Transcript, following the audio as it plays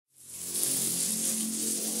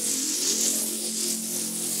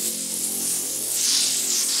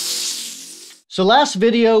So last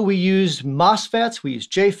video, we used MOSFETs, we used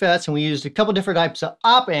Jfets, and we used a couple different types of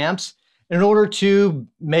op amps in order to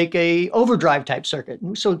make a overdrive type circuit.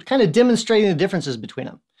 So kind of demonstrating the differences between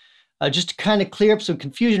them. Just to kind of clear up some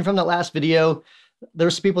confusion from that last video,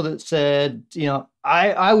 there's people that said, you know,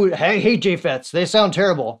 I hate Jfets, they sound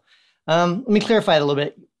terrible. Let me clarify it a little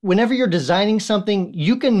bit. Whenever you're designing something,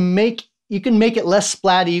 you can make it less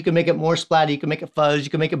splatty, you can make it more splatty, you can make it fuzz, you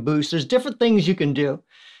can make it boost. There's different things you can do.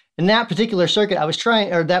 In that particular circuit,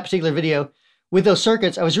 that particular video, with those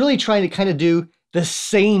circuits, I was really trying to kind of do the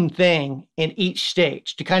same thing in each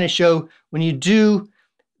stage to kind of show when you do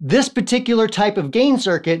this particular type of gain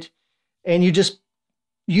circuit and you just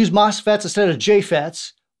use MOSFETs instead of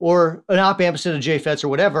Jfets or an op amp instead of Jfets or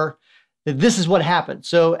whatever, that this is what happens.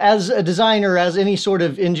 So as a designer, as any sort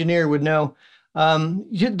of engineer would know,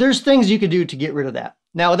 there's things you could do to get rid of that.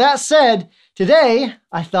 Now, with that said, today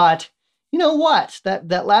I thought, you know what?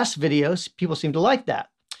 That last video, people seem to like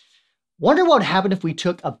that. Wonder what would happen if we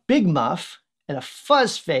took a Big Muff and a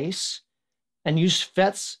Fuzz Face and used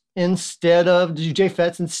Jfets instead of the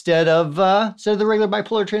regular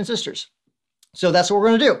bipolar transistors. So that's what we're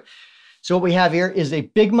going to do. So what we have here is a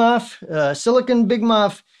Big Muff, silicon Big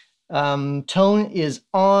Muff. Tone is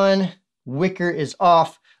on, wicker is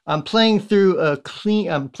off. I'm playing through a clean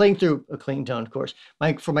tone, of course.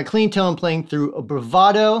 For my clean tone, I'm playing through a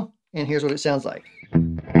bravado. And here's what it sounds like.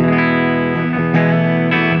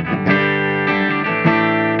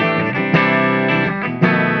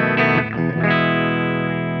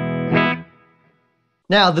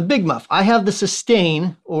 Now, the Big Muff, I have the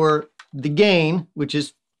sustain or the gain, which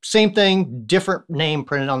is same thing, different name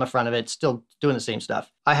printed on the front of it, still doing the same stuff.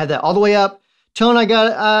 I had that all the way up. Tone, I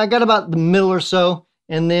got about the middle or so,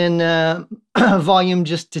 and then volume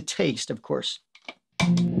just to taste, of course.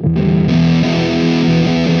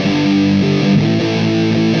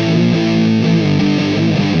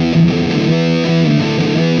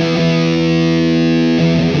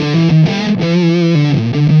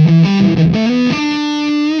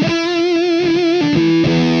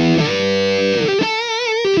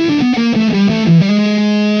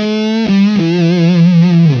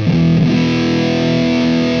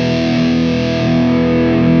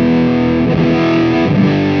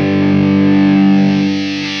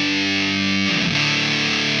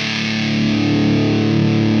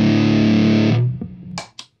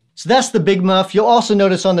 So that's the Big Muff. You'll also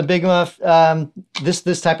notice on the Big Muff,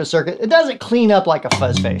 this type of circuit, it doesn't clean up like a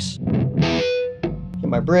Fuzz Face. Get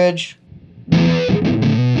my bridge.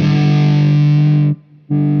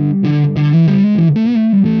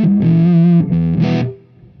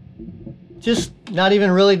 Just not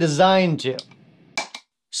even really designed to.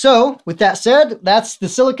 So with that said, that's the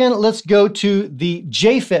silicon. Let's go to the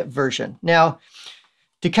Jfet version. Now,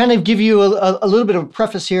 to kind of give you a little bit of a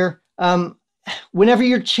preface here, whenever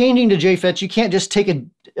you're changing to Jfets, you can't just take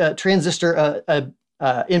a transistor,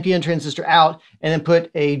 NPN transistor out and then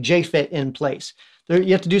put a Jfet in place.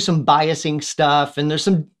 You have to do some biasing stuff, and there's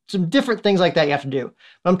some different things like that you have to do.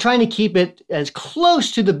 But I'm trying to keep it as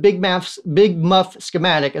close to the Big Muff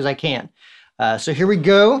schematic as I can. So here we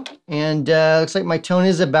go, and looks like my tone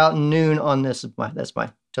is about noon on this. That's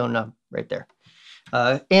my tone knob right there.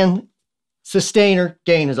 And sustain or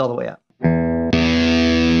gain is all the way up.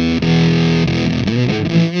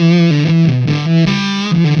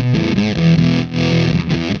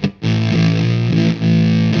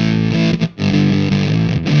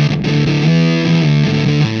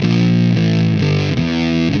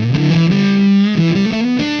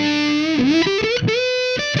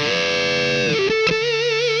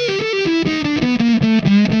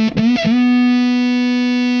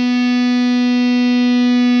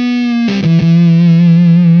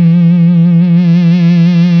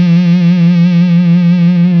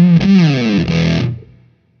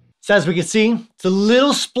 So as we can see, it's a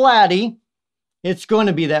little splatty. It's going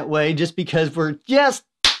to be that way just because we're just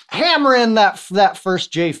hammering that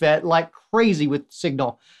first Jfet like crazy with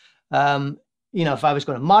signal. You know, if I was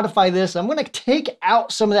going to modify this, I'm going to take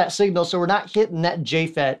out some of that signal so we're not hitting that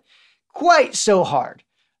Jfet quite so hard.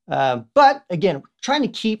 But again, trying to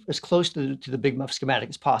keep as close to the Big Muff schematic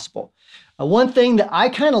as possible. One thing that I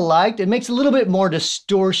kind of liked, it makes it a little bit more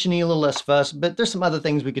distortion-y, a little less fuzz, but there's some other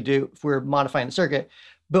things we could do if we're modifying the circuit.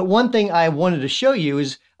 But one thing I wanted to show you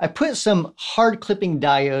is I put some hard clipping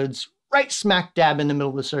diodes right smack dab in the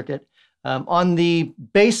middle of the circuit. On the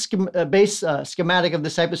base schematic of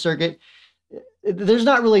this type of circuit, there's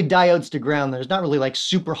not really diodes to ground. There's not really like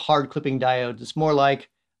super hard clipping diodes. It's more like,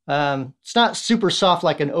 it's not super soft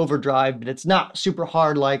like an overdrive, but it's not super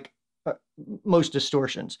hard like most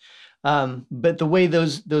distortions. But the way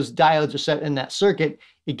those diodes are set in that circuit,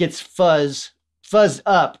 it gets fuzz fuzz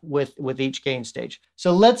up with each gain stage.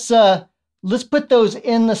 So let's put those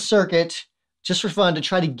in the circuit just for fun to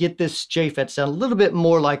try to get this Jfet sound a little bit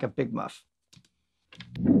more like a Big Muff.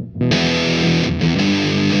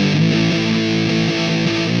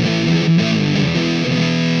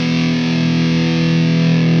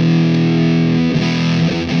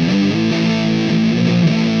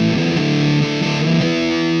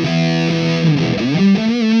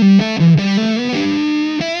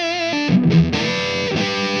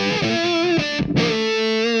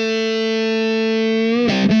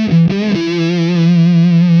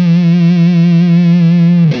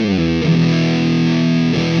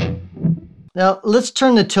 Now let's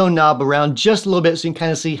turn the tone knob around just a little bit so you can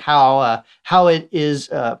kind of see how it is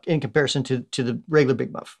in comparison to the regular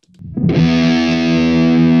Big Muff.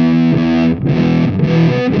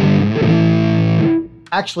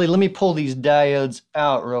 Actually, let me pull these diodes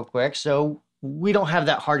out real quick so we don't have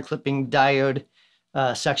that hard clipping diode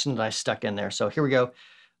section that I stuck in there. So here we go.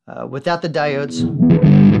 Without the diodes.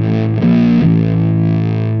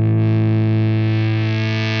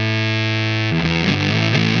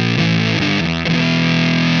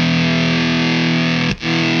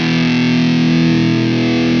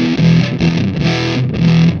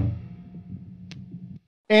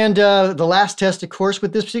 And the last test, of course,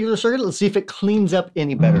 with this particular circuit, let's see if it cleans up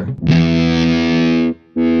any better.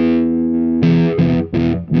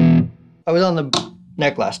 I was on the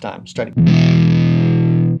neck last time. Let's try to...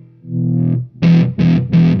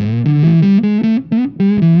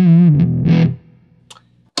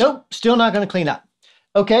 Nope, still not going to clean up.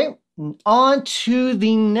 Okay, on to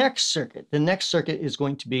the next circuit. The next circuit is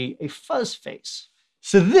going to be a Fuzz Face.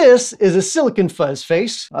 So this is a silicon Fuzz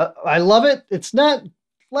Face. I love it. It's not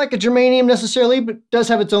like a germanium necessarily, but does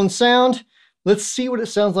have its own sound. Let's see what it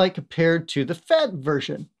sounds like compared to the FET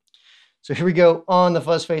version. So here we go on the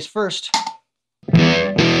Fuzz Face first.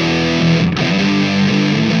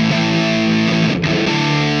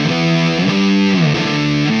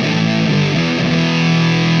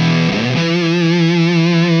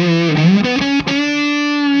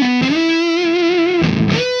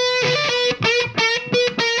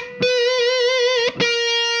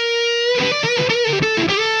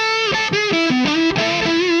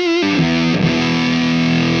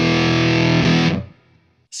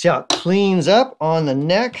 See how it cleans up on the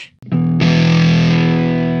neck.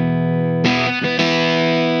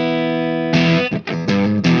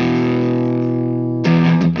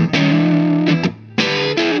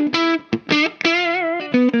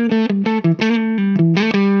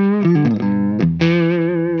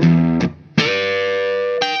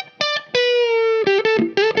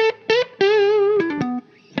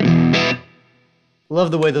 Love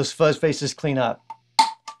the way those Fuzz Faces clean up.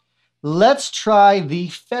 Let's try the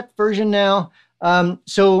FET version now.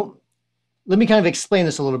 So let me kind of explain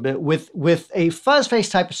this a little bit. With a Fuzz Face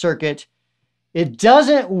type of circuit, it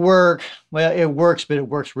doesn't work, well, it works, but it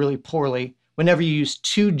works really poorly whenever you use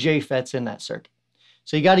two Jfets in that circuit.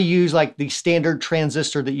 So you got to use like the standard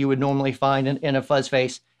transistor that you would normally find in a Fuzz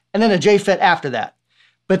Face, and then a Jfet after that.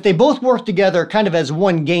 But they both work together kind of as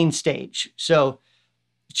one gain stage. So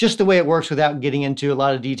it's just the way it works without getting into a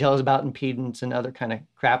lot of details about impedance and other kind of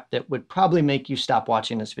crap that would probably make you stop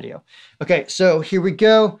watching this video. Okay, so here we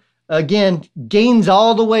go. Again, gains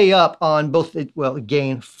all the way up on both, well,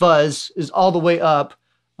 gain, fuzz is all the way up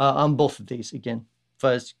on both of these. Again,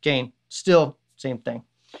 fuzz, gain, still same thing.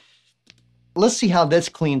 Let's see how this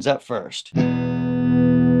cleans up first.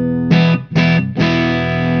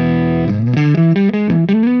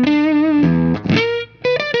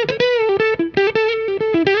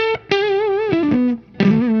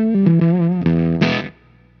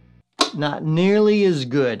 Not nearly as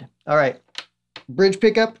good. All right, bridge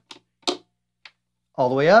pickup, all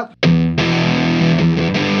the way up.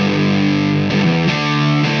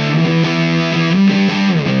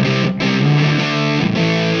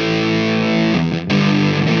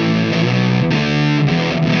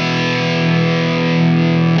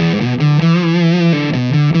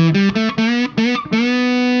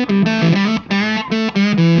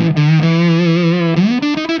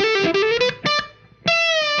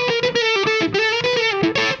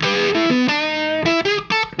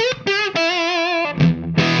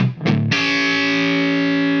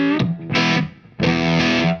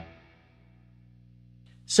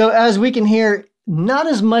 So as we can hear, not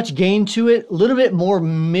as much gain to it, a little bit more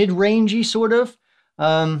mid-rangey sort of.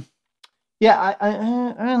 Yeah,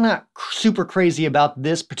 I'm not super crazy about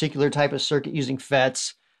this particular type of circuit using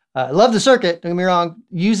FETs. I love the circuit, don't get me wrong.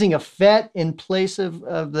 Using a FET in place of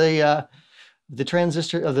the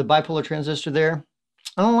transistor, of the bipolar transistor there,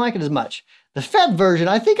 I don't like it as much. The FET version,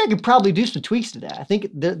 I think I could probably do some tweaks to that. I think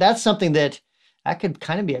that's something that could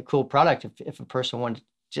kind of be a cool product if a person wanted to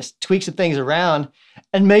just tweak some things around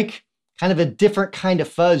and make kind of a different kind of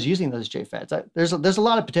fuzz using those Jfets. There's a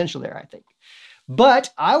lot of potential there, I think. But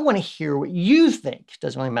I want to hear what you think.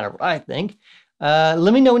 Doesn't really matter what I think.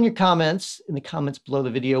 Let me know in the comments below the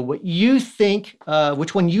video what you think,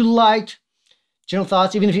 which one you liked, general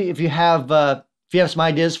thoughts. Even if you have some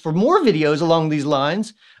ideas for more videos along these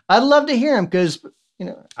lines, I'd love to hear them because, you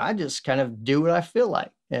know, I just kind of do what I feel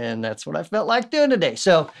like. And that's what I felt like doing today.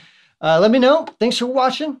 So let me know. Thanks for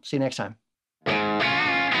watching. See you next time.